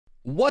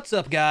What's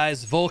up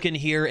guys, Vulkan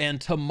here,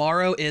 and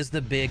tomorrow is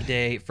the big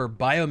day for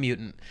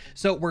Biomutant.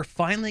 So we're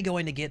finally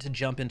going to get to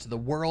jump into the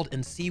world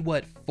and see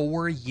what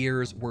 4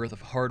 years worth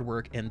of hard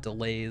work and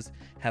delays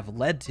have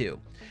led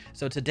to.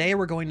 So today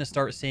we're going to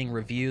start seeing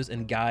reviews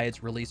and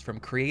guides released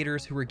from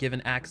creators who were given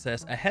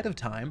access ahead of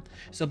time,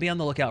 so be on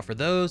the lookout for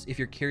those if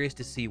you're curious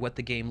to see what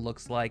the game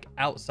looks like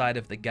outside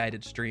of the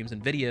guided streams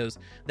and videos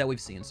that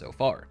we've seen so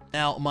far.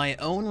 Now, my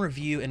own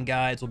review and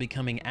guides will be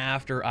coming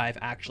after I've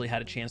actually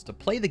had a chance to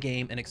play the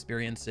game and experience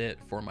it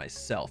for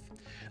myself.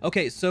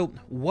 Okay, so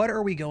what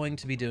are we going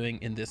to be doing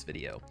in this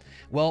video?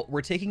 Well,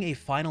 we're taking a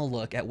final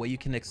look at what you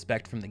can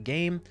expect from the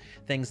game,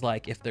 things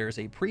like if there's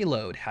a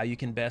preload, how you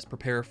can best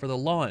prepare for the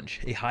launch,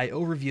 a high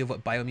overview of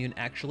what Biomutant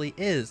actually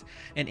is,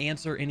 and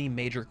answer any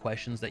major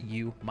questions that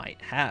you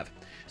might have.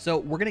 So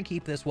we're going to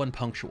keep this one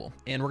punctual,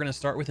 and we're going to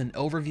start with an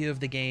overview of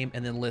the game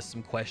and then list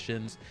some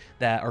questions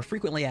that are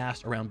frequently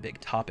asked around big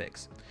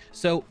topics.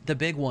 So the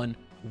big one,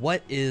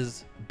 what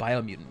is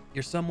Biomutant?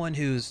 You're someone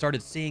who's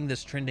started seeing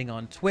this trending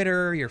on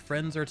Twitter, your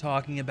friends are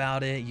talking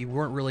about it, you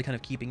weren't really kind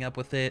of keeping up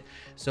with it,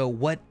 so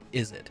what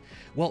is it?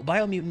 Well,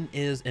 Biomutant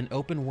is an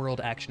open world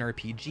action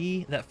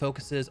RPG that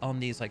focuses on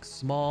these like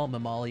small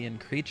mammalian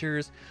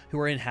creatures who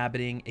are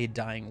inhabiting a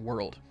dying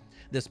world.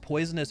 This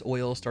poisonous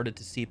oil started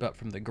to seep up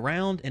from the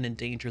ground and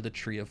endanger the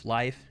tree of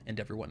life and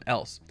everyone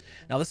else.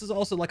 Now, this is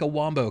also like a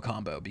wombo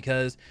combo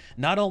because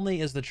not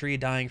only is the tree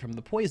dying from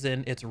the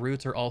poison, its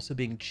roots are also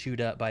being chewed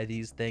up by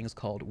these things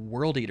called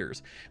world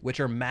eaters,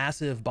 which are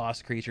massive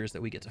boss creatures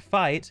that we get to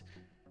fight,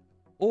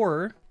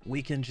 or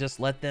we can just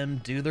let them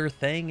do their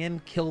thing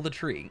and kill the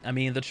tree. I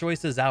mean, the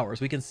choice is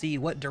ours. We can see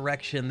what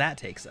direction that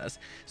takes us.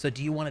 So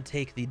do you want to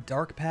take the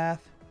dark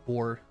path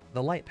or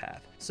the light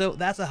path? So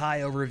that's a high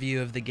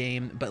overview of the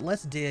game, but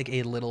let's dig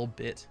a little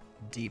bit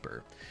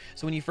deeper.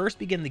 So when you first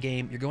begin the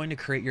game, you're going to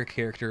create your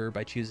character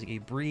by choosing a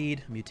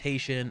breed,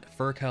 mutation,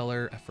 fur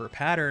color, a fur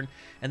pattern,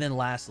 and then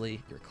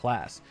lastly, your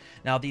class.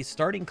 Now, these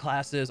starting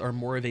classes are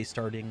more of a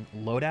starting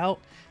loadout.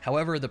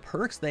 However, the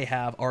perks they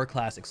have are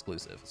class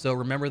exclusive. So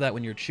remember that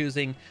when you're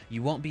choosing,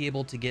 you won't be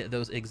able to get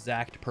those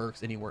exact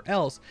perks anywhere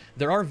else.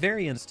 There are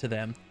variants to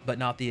them, but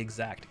not the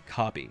exact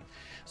copy.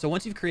 So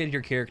once you've created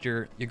your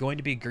character, you're going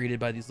to be greeted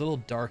by these little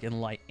dark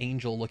and light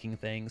angel looking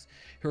things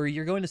who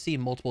you're going to see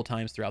multiple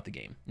times throughout the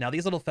game. Now,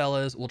 these little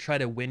fellas will try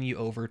to win you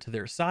over to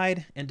their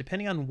side, and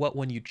depending on what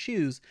one you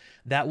choose,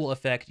 that will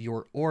affect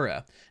your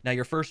aura. Now,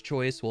 your first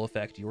choice will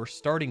affect your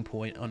starting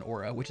point on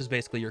aura, which is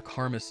basically your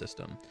karma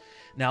system.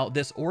 Now,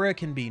 this aura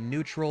can be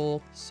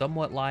neutral,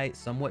 somewhat light,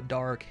 somewhat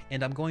dark,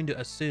 and I'm going to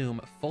assume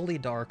fully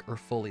dark or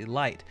fully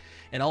light.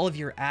 And all of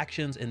your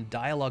actions and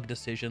dialogue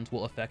decisions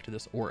will affect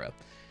this aura.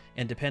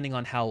 And depending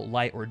on how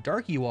light or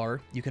dark you are,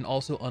 you can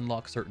also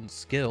unlock certain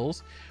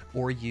skills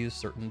or use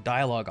certain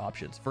dialogue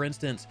options. For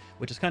instance,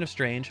 which is kind of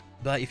strange,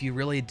 but if you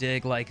really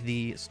dig like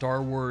the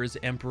Star Wars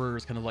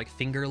Emperor's kind of like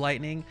finger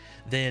lightning,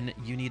 then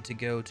you need to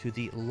go to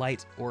the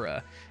light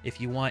aura.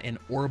 If you want an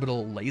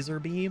orbital laser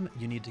beam,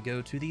 you need to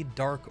go to the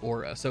dark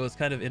aura. So it's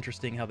kind of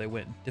interesting how they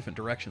went different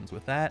directions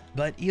with that.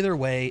 But either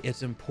way,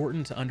 it's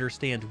important to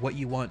understand what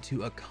you want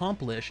to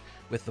accomplish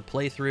with the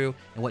playthrough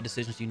and what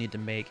decisions you need to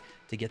make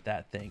to get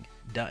that thing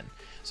done.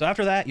 So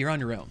after that, you're on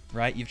your own,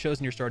 right? You've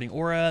chosen your starting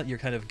aura, you're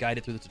kind of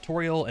guided through the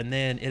tutorial, and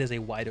then it is a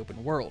wide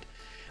open world.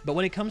 But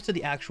when it comes to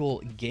the actual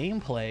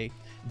gameplay,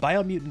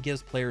 Biomutant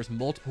gives players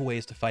multiple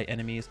ways to fight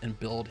enemies and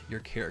build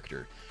your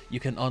character. You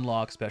can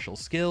unlock special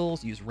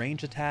skills, use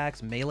range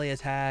attacks, melee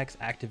attacks,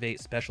 activate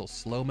special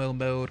slow-mo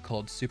mode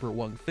called Super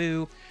Wung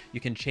Fu. You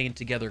can chain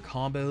together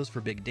combos for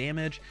big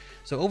damage.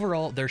 So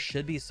overall, there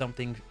should be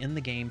something in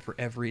the game for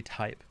every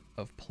type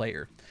of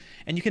player.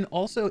 And you can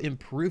also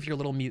improve your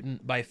little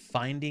mutant by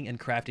finding and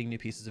crafting new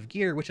pieces of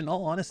gear, which in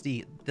all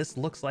honesty, this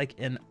looks like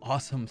an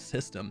awesome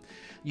system.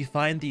 You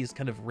find these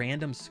kind of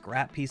random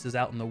scrap pieces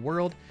out in the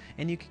world,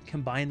 and you can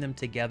combine them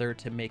together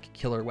to make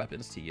killer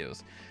weapons to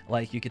use.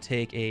 Like you could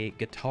take a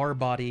guitar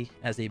body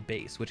as a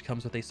base, which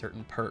comes with a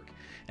certain perk.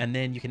 And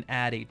then you can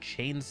add a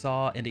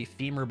chainsaw and a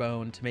femur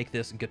bone to make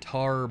this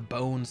guitar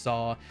bone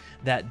saw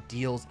that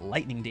deals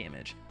lightning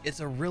damage.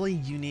 It's a really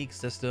unique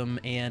system,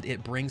 and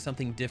it brings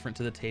something different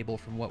to the table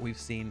from what we've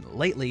seen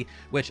lately,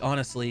 which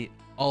honestly,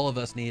 all of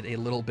us need a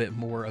little bit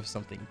more of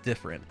something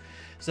different.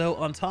 So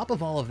on top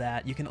of all of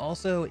that, you can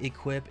also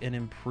equip and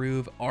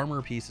improve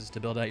armor pieces to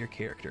build out your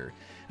character.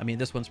 I mean,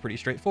 this one's pretty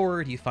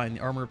straightforward. You find the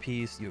armor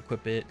piece, you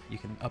equip it, you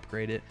can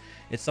upgrade it.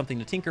 It's something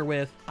to tinker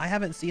with. I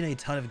haven't seen a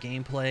ton of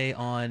gameplay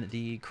on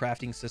the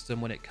crafting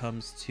system when it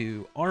comes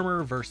to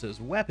armor versus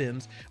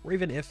weapons, or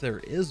even if there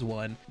is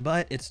one,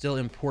 but it's still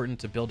important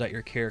to build out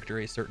your character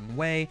a certain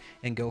way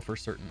and go for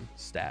certain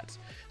stats.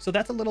 So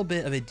that's a little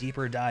bit of a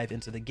deeper dive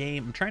into the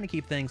game. I'm trying to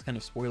keep things kind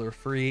of spoiler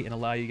free and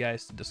allow you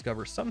guys to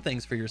discover some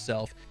things for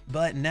yourself.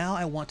 But now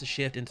I want to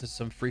shift into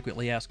some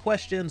frequently asked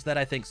questions that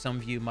I think some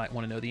of you might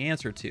want to know the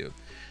answer to.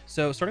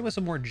 So starting with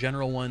some more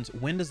general ones,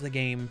 when does the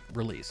game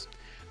release?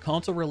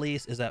 Console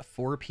release is at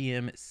 4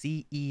 p.m.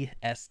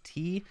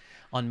 CEST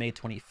on May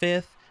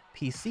 25th.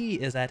 PC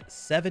is at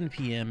 7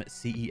 p.m.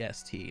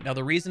 CEST. Now,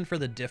 the reason for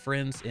the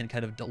difference in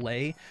kind of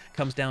delay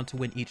comes down to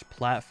when each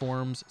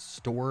platform's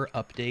store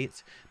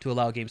updates to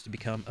allow games to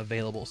become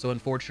available. So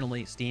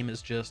unfortunately, Steam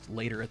is just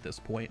later at this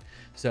point.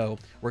 So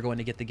we're going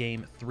to get the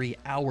game 3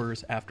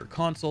 hours after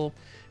console.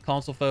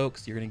 Console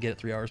folks, you're going to get it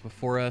 3 hours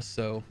before us,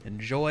 so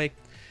enjoy.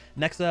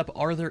 Next up,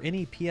 are there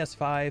any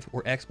PS5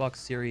 or Xbox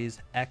Series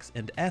X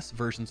and S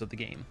versions of the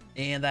game?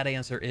 And that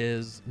answer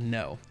is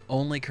no.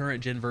 Only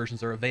current gen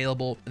versions are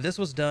available. This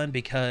was done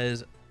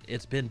because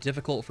it's been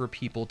difficult for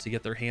people to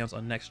get their hands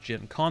on next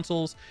gen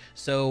consoles,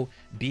 so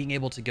being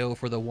able to go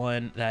for the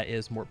one that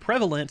is more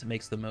prevalent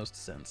makes the most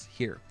sense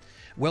here.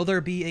 Will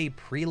there be a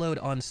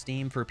preload on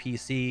Steam for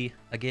PC?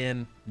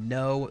 Again,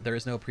 no, there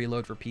is no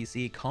preload for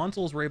PC.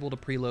 Consoles were able to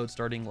preload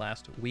starting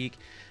last week.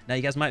 Now,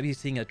 you guys might be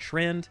seeing a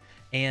trend,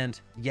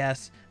 and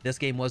yes, this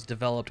game was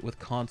developed with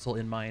console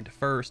in mind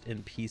first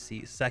and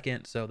PC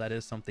second, so that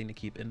is something to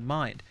keep in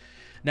mind.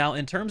 Now,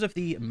 in terms of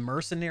the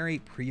mercenary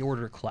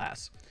pre-order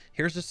class,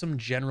 here's just some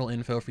general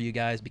info for you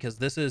guys because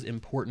this is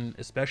important,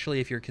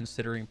 especially if you're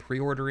considering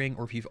pre-ordering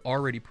or if you've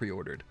already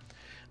pre-ordered.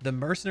 The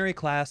mercenary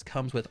class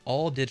comes with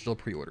all digital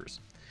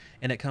pre-orders,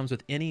 and it comes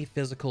with any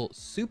physical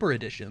super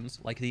editions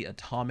like the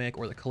Atomic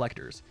or the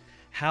Collectors.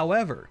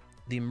 However,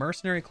 the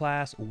mercenary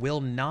class will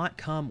not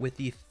come with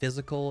the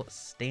physical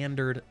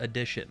standard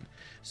edition.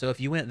 So if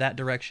you went that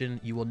direction,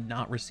 you will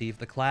not receive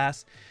the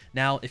class.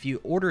 Now, if you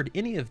ordered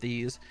any of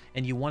these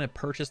and you want to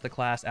purchase the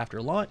class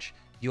after launch,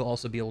 you'll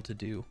also be able to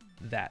do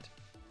that.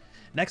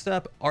 Next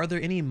up, are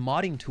there any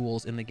modding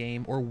tools in the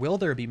game, or will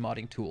there be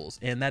modding tools?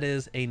 And that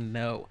is a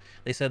no.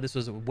 They said this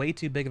was way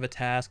too big of a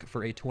task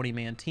for a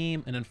 20-man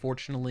team, and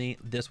unfortunately,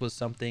 this was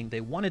something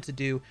they wanted to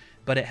do,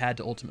 but it had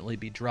to ultimately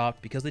be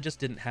dropped because they just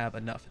didn't have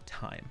enough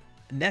time.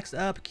 Next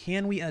up,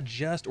 can we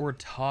adjust or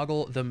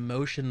toggle the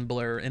motion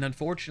blur? And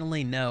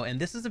unfortunately, no. And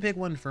this is a big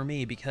one for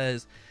me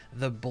because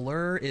the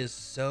blur is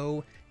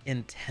so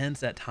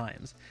intense at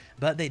times,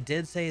 but they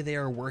did say they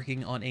are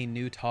working on a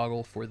new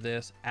toggle for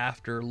this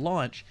after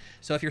launch.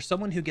 So if you're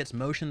someone who gets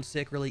motion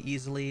sick really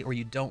easily, or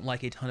you don't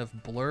like a ton of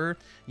blur,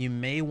 you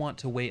may want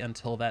to wait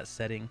until that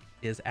setting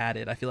is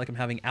added. I feel like I'm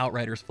having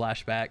Outriders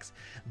flashbacks,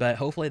 but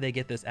hopefully they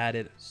get this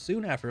added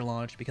soon after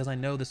launch because I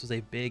know this was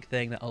a big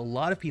thing that a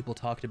lot of people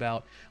talked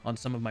about on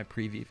some of my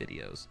preview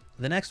videos.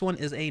 The next one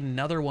is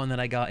another one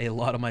that I got a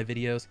lot of my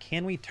videos.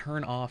 Can we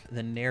turn off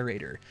the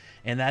narrator?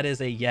 And that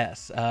is a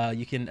yes.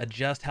 You can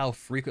adjust how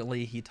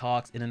frequently he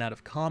talks in and out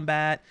of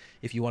combat.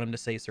 If you want him to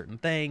say certain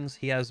things,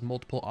 he has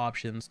multiple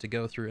options to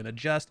go through and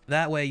adjust.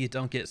 That way you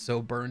don't get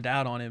so burned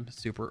out on him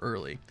super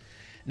early.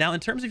 Now,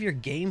 in terms of your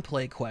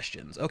gameplay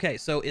questions, okay,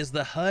 so is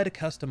the HUD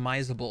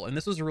customizable? And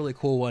this was a really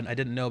cool one. I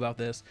didn't know about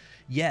this.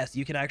 Yes,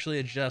 you can actually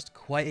adjust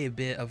quite a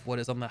bit of what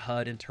is on the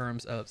HUD in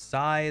terms of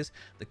size,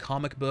 the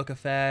comic book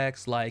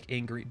effects like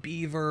Angry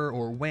Beaver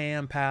or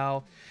Wham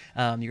Pow,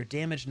 your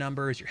damage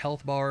numbers, your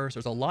health bars.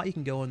 There's a lot you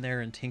can go in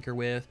there and tinker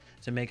with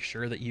to make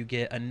sure that you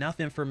get enough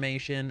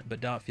information but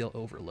don't feel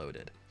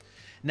overloaded.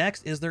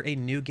 Next, is there a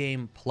new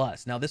game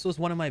plus? Now, this was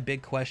one of my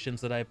big questions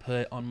that I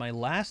put on my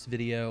last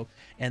video,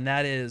 and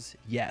that is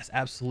yes,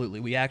 absolutely.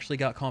 We actually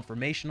got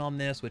confirmation on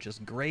this, which is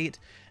great.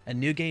 A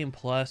new game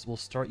plus will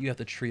start you at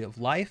the Tree of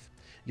Life.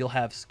 You'll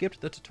have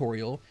skipped the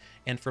tutorial,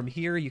 and from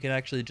here you can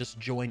actually just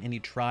join any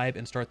tribe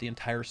and start the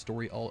entire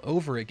story all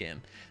over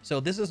again. So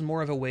this is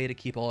more of a way to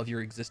keep all of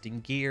your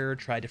existing gear,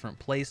 try a different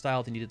play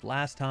style than you did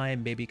last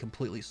time, maybe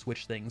completely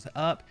switch things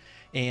up,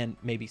 and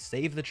maybe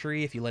save the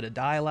tree if you let it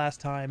die last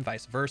time,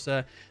 vice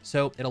versa.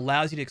 So it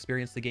allows you to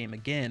experience the game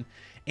again.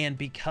 And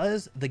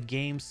because the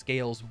game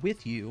scales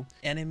with you,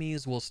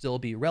 enemies will still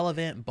be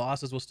relevant,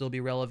 bosses will still be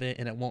relevant,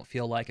 and it won't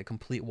feel like a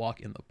complete walk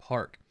in the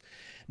park.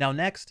 Now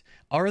next,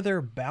 are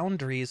there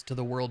boundaries to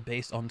the world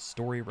based on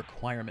story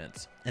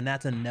requirements? And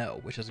that's a no,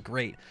 which is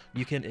great.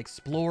 You can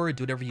explore,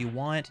 do whatever you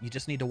want. You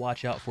just need to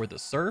watch out for the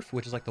surf,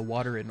 which is like the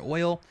water and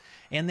oil,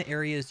 and the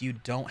areas you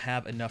don't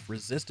have enough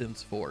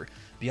resistance for.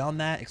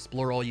 Beyond that,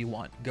 explore all you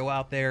want. Go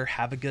out there,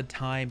 have a good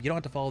time. You don't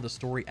have to follow the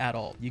story at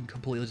all. You can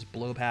completely just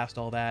blow past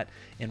all that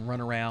and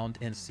run around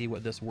and see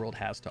what this world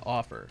has to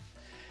offer.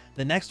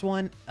 The next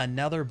one,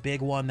 another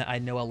big one that I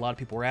know a lot of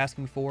people were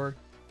asking for,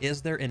 is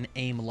there an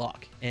aim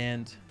lock?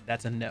 And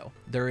that's a no.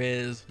 There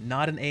is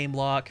not an aim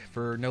lock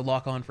for no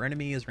lock on for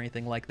enemies or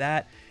anything like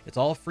that. It's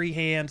all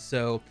freehand,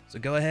 so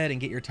go ahead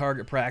and get your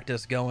target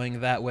practice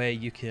going. That way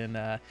you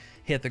can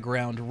hit the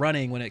ground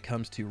running when it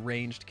comes to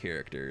ranged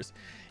characters.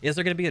 Is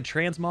there going to be a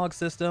transmog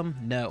system?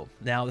 No.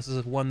 Now, this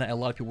is one that a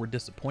lot of people were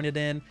disappointed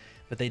in,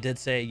 but they did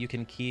say you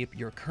can keep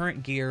your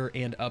current gear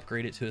and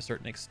upgrade it to a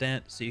certain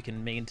extent so you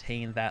can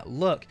maintain that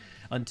look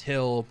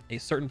until a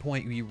certain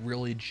point you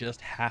really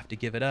just have to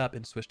give it up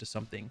and switch to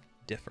something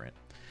different.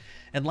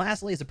 And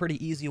lastly, it's a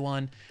pretty easy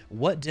one.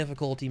 What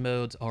difficulty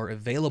modes are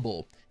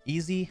available?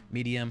 Easy,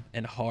 medium,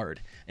 and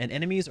hard. And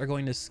enemies are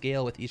going to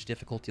scale with each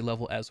difficulty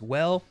level as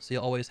well, so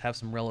you'll always have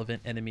some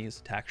relevant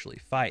enemies to actually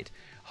fight.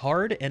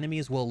 Hard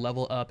enemies will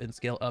level up and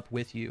scale up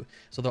with you,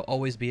 so they'll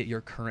always be at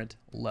your current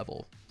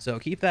level. So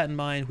keep that in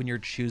mind when you're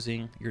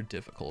choosing your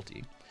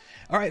difficulty.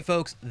 All right,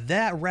 folks,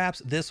 that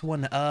wraps this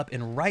one up,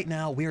 and right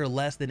now we are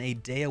less than a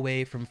day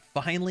away from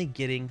finally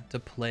getting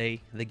to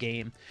play the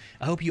game.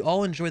 I hope you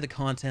all enjoy the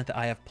content that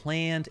I have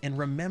planned, and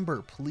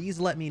remember, please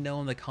let me know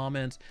in the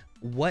comments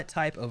what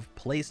type of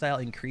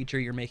playstyle and creature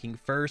you're making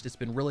first. It's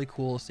been really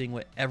cool seeing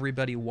what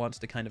everybody wants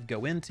to kind of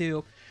go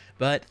into.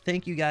 But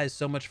thank you guys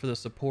so much for the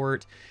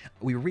support.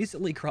 We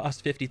recently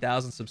crossed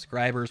 50,000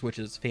 subscribers, which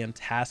is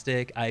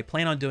fantastic. I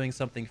plan on doing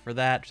something for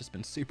that. Just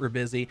been super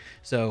busy,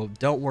 so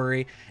don't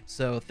worry.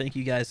 So thank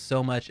you guys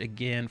so much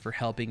again for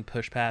helping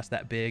push past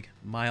that big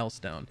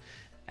milestone.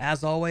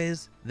 As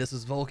always, this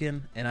is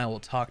Vulkan, and I will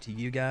talk to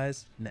you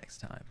guys next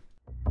time.